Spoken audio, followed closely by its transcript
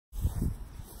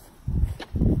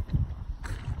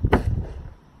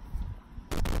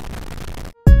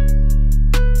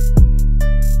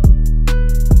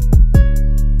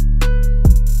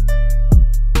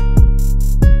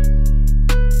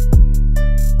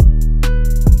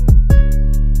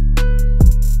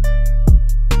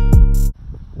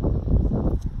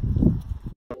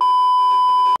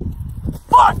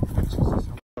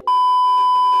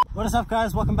up,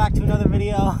 guys? Welcome back to another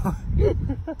video.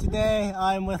 Today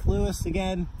I'm with Lewis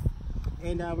again,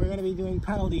 and we're going to be doing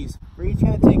penalties. We're each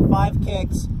going to take 5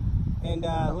 kicks, and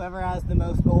whoever has the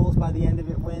most goals by the end of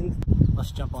it wins.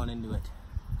 Let's jump on into it.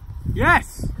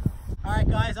 Yes! Alright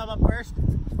guys, I'm up first.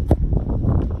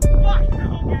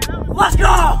 Let's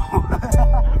go!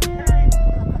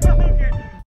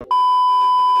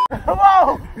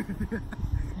 Whoa!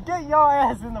 Get your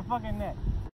ass in the fucking net.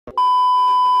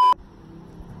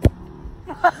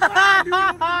 That's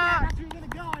where you're gonna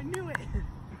go, I knew it!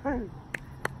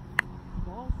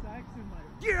 Ball sacks in my...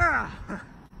 Yeah!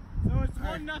 So it's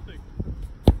 1-0.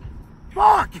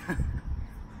 Fuck!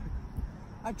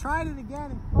 I tried it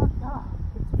again and fucked up.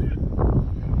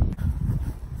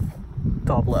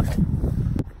 Top left.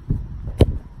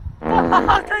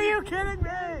 Are you kidding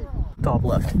me? Top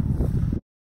left.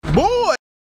 Boy!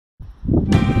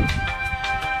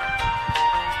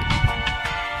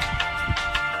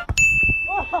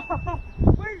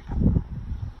 Wait.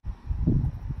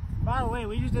 By the way,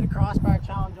 we just did a crossbar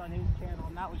challenge on his channel,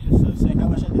 and that was just so sick. I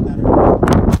wish I did better.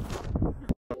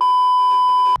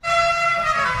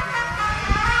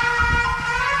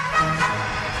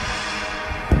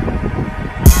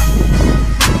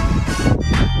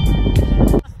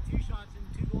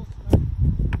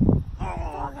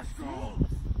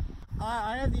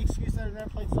 I have the excuse that I've never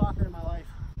played soccer in my life.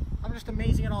 I'm just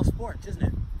amazing at all sports, isn't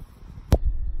it?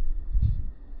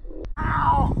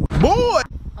 Ow! Boy!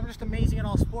 I'm just amazing at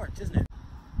all sports, isn't it?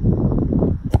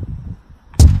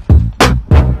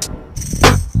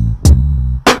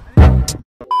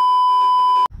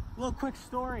 Little quick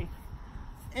story.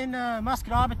 In the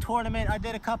Muscatauba tournament I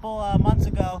did a couple months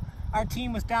ago, our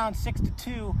team was down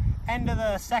 6-2, end of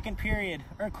the second period,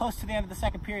 or close to the end of the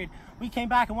second period. We came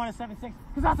back and won at 7-6, because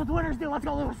that's what the winners do. Let's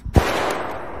go, Lewis!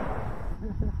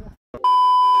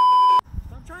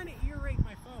 Stop trying to ear rape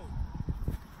my phone.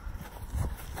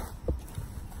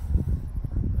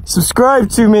 Subscribe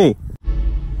to me!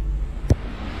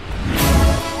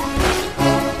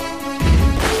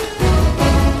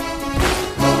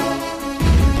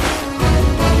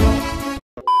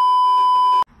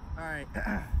 Alright.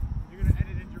 You're gonna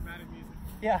edit in dramatic music.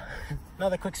 Yeah,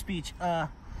 another quick speech. I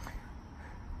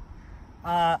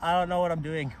don't know what I'm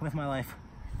doing with my life.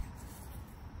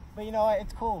 But you know what?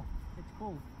 It's cool. It's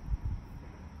cool.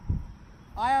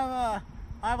 I have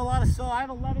I have 11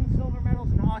 silver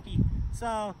medals in hockey.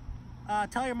 So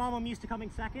tell your mom I'm used to coming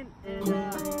second, and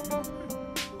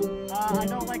I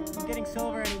don't like getting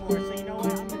silver anymore. So you know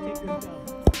what? I'm gonna take this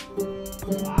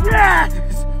dub.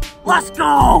 Yes! Let's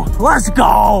go! Let's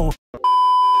go!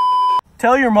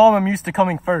 Tell your mom I'm used to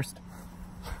coming first.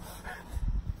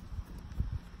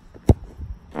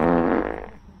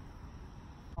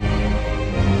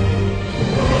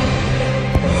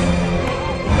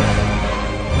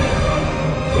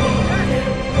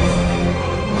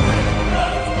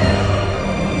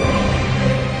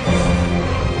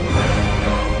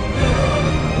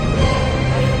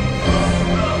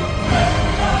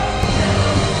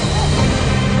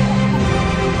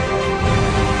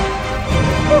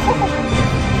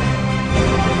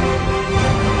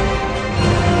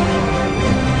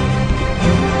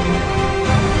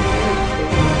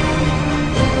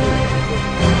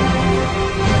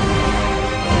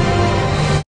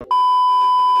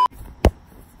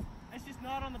 It's just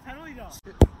not on the penalty though.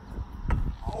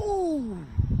 Oh!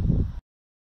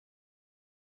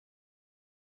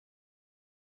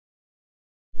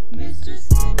 Mr.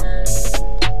 Sinner,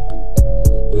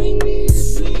 bring me